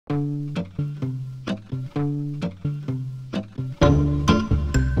It's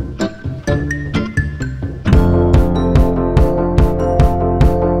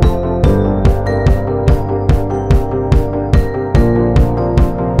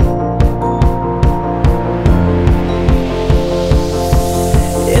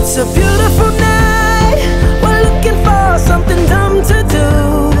a beautiful night, we're looking for something dumb to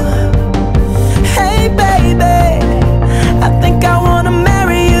do. Hey baby, I think I wanna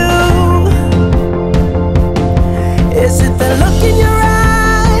marry you. Is it the look in your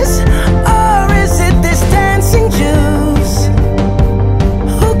eyes, or is it this dancing juice?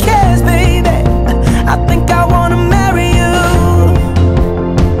 Who cares baby, I think I wanna marry you.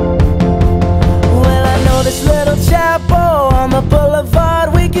 Well, I know this little chapel on the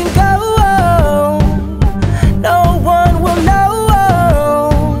boulevard we can go. No one will know.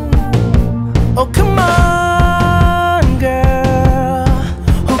 Oh, come on, girl.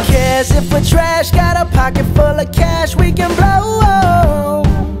 Who cares if we're trash? Got a pocket full of cash we can blow.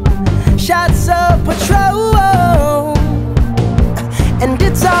 Shots of Patrol, and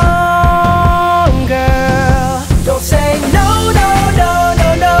it's on, girl. Don't say no, no, no, no,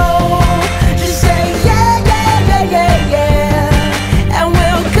 no. Just say yeah, yeah, yeah, yeah, yeah. And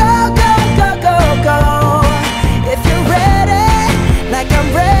we'll go, go, go, go, go. If you're ready, like I'm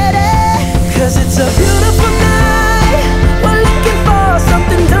ready. 'Cause it's a beautiful night, we're looking for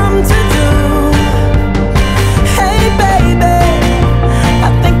something dumb to do. Hey baby, I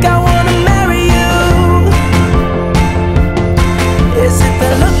think I wanna marry you. Is it the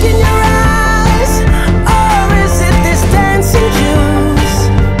look in your eyes, or is it this dancing juice?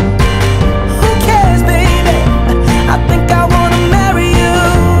 Who cares baby, I think I wanna marry you.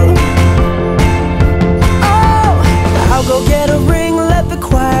 Oh, I'll go get a ring, let the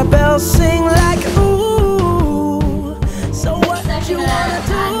choir bells sing like ooh. So what you wanna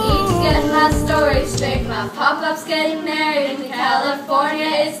do? I need to get my story straight. My pop-up's getting married in California,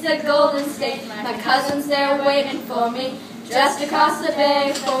 it's the Golden State. My cousins, they're waiting for me just across the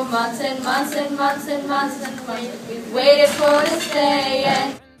bay for months and months and months and months and months. We've waited for this day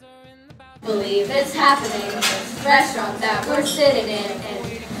and believe it's happening. This restaurant that we're sitting in, and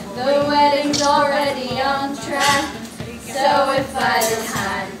the wedding's already on track. So if by the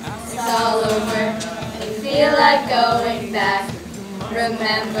time it's all over and you feel like going back,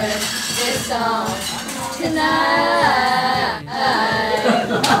 remember this song tonight.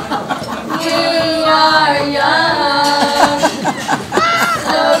 We are young,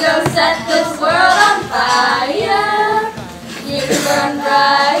 so go set this world on fire. You burn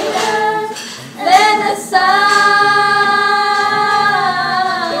brighter than the sun.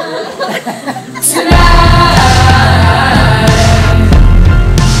 Tonight.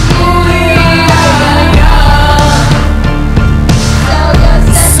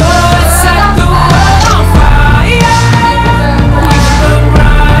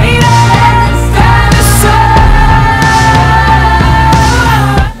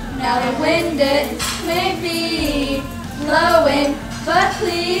 But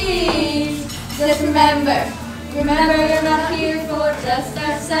please, just remember we're not here for just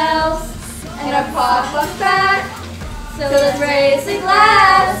ourselves and our pop-up back. So let's raise a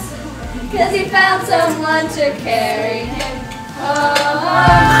glass, 'cause he found someone to carry him home.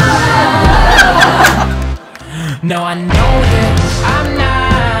 No, I know that I'm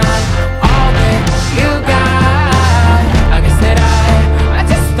not all that you got. I guess that I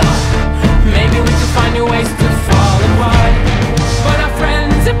just thought maybe we could find new ways to fall apart. But our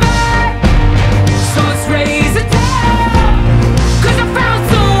friends are back, so let's raise a toast. 'Cause I found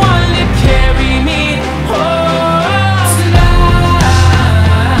someone to carry me home tonight.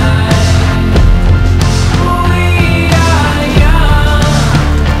 We are young.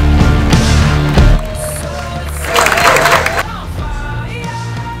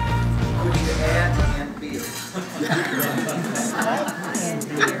 Put your hand and beer.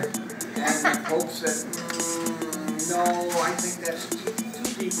 And folks said, no, I think that's too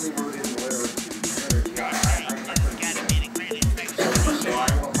deeply rooted in literature. So I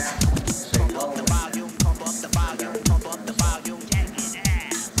will have to say no.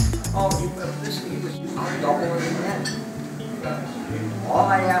 Oh, you listen, he was double it again. All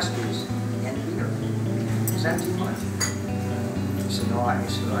I ask is, and beer. Is that too much? He said, no, I'm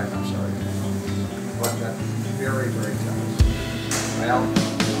sorry. But very, very generous. Well,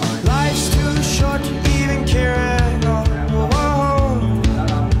 Life's too short to even care at all.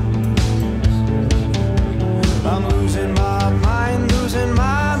 I'm losing my mind, losing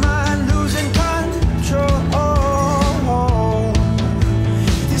my mind, losing control.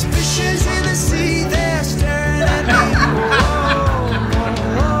 These fishes in the sea, they're staring at me.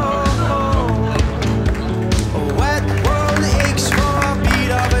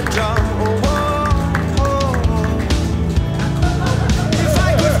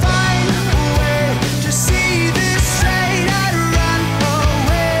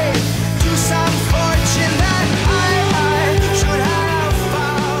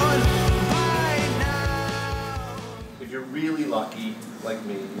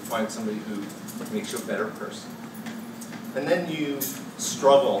 you a better person. And then you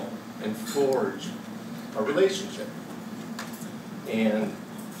struggle and forge a relationship. And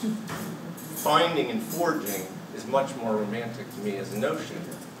finding and forging is much more romantic to me as a notion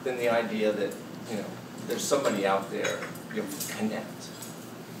than the idea that, you know, there's somebody out there you'll connect.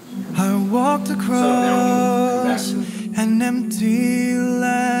 I walked across an empty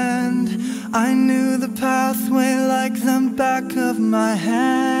land. I knew the pathway like the back of my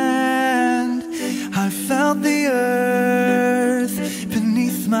hand. I felt the earth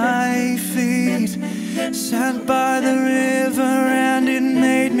beneath my feet. Sat by the river and it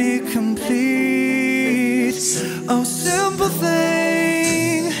made me complete. Oh, simple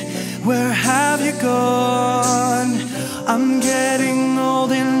thing, where have you gone? I'm getting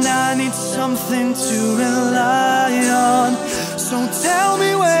old and I need something to rely on. So tell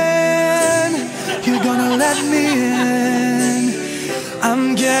me when you're gonna let me in.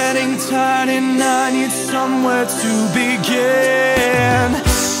 I'm getting tired and I need somewhere to begin.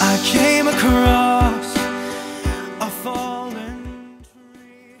 I came across a fallen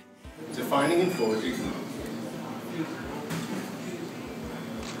tree. Defining and forging.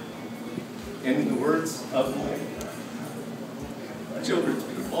 And in the words of my children,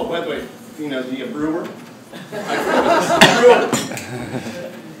 oh, by the way, you know, the brewer?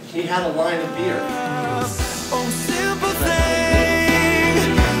 He had a line of beer. Oh, simple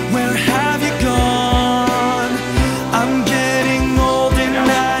thing, where have you gone? I'm getting old and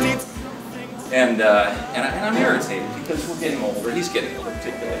I need. And I'm irritated because we're getting older. He's getting older,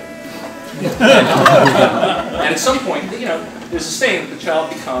 particularly. And at some point, you know, there's a saying that the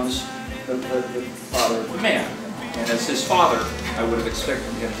child becomes the father of the man. And as his father, I would have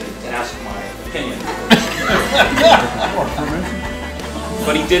expected him to ask my opinion.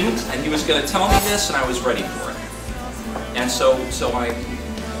 But he didn't, and he was going to tell me this, and I was ready for it. And so I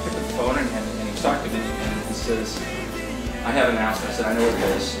picked up the phone, and he was talking to me, and he says, I have an announcement. I said, I know what it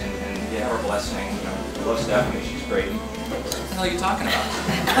is, and yeah, our blessing, you know, I love Stephanie, she's great. What the hell are you talking about?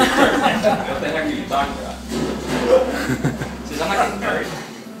 What the heck are you talking about? He says, I'm not getting married.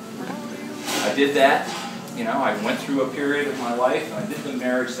 I did that. You know, I went through a period of my life, and I did the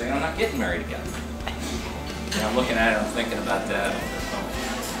marriage thing, and I'm not getting married again. And I'm looking at it, I'm thinking about that.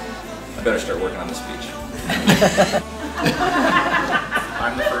 I better start working on this speech.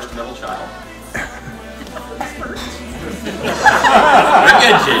 I'm the first middle child.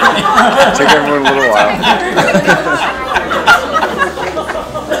 Good, Jamie. Took everyone a little while.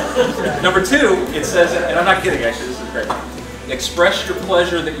 Number 2, it says, and I'm not kidding actually, this is great. Express your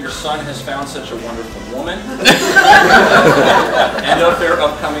pleasure that your son has found such a wonderful woman and of their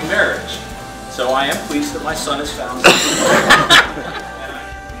upcoming marriage. So I am pleased that my son has found such a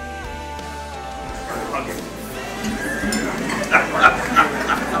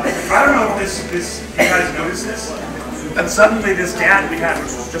I don't know if this you guys noticed this, but suddenly this dad we had,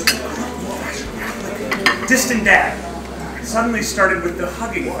 which was just a distant dad, suddenly started with the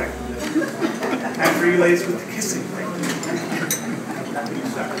hugging thing and relays with the kissing thing.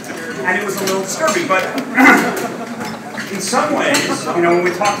 And it was a little disturbing, but in some ways, you know, when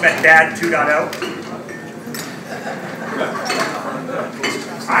we talk about Dad 2.0,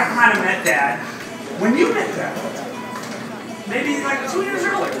 I kind of met Dad when you met Dad. Maybe like 2 years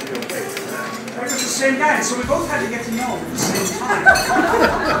earlier. It was the same guy, so we both had to get to know him at the same time.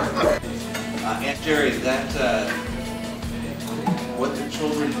 Aunt Jerry, that what the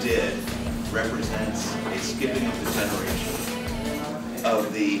children did represents a skipping of the generation.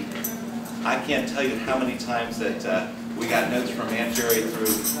 Of the, I can't tell you how many times that we got notes from Aunt Jerry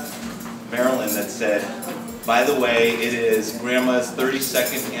through Maryland that said, by the way, it is Grandma's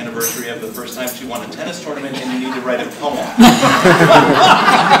 32nd anniversary of the first time she won a tennis tournament and you need to write a poem.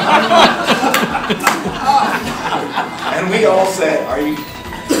 And we all said, are you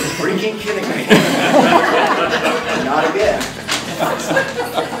freaking kidding me? Not again.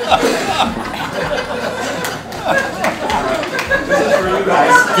 This is for you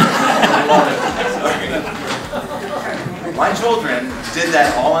guys. My children did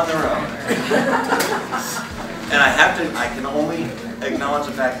that all on their own. And I can only acknowledge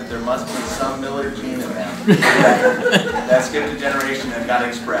the fact that there must be some Miller gene in them that skipped a generation and got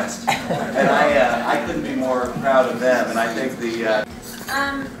expressed. And I couldn't be more proud of them. And I think the...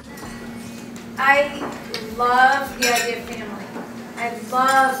 I love the idea of family. I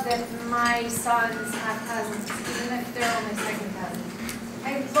love that my sons have cousins, even if they're only second cousins. I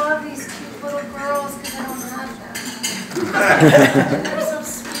love these cute little girls because I don't have them. They're so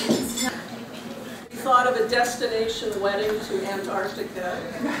sweet. We thought of a destination wedding to Antarctica.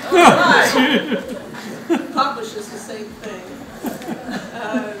 Right. Accomplishes the same thing.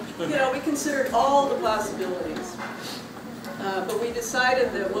 you know, we considered all the possibilities. But we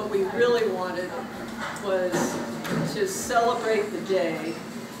decided that what we really wanted was to celebrate the day,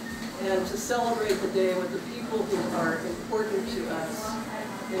 and to celebrate the day with the people who are important to us.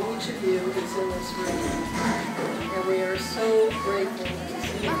 And each of you is in this room. And we are so grateful to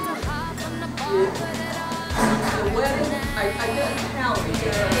see you. The wedding, I didn't count, but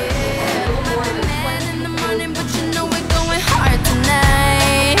there are a little more than 20 but you know we're going hard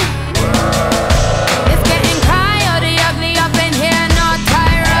tonight. It's getting coyote ugly up in here, no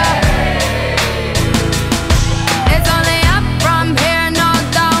Tyra. It's only up from here, no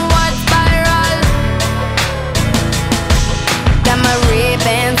downward spiral. Got my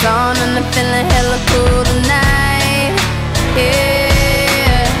Ray-Bans on and I'm feeling hella cool tonight.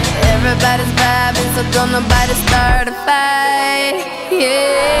 Yeah, everybody's vibing, so don't nobody start a fight. Yeah.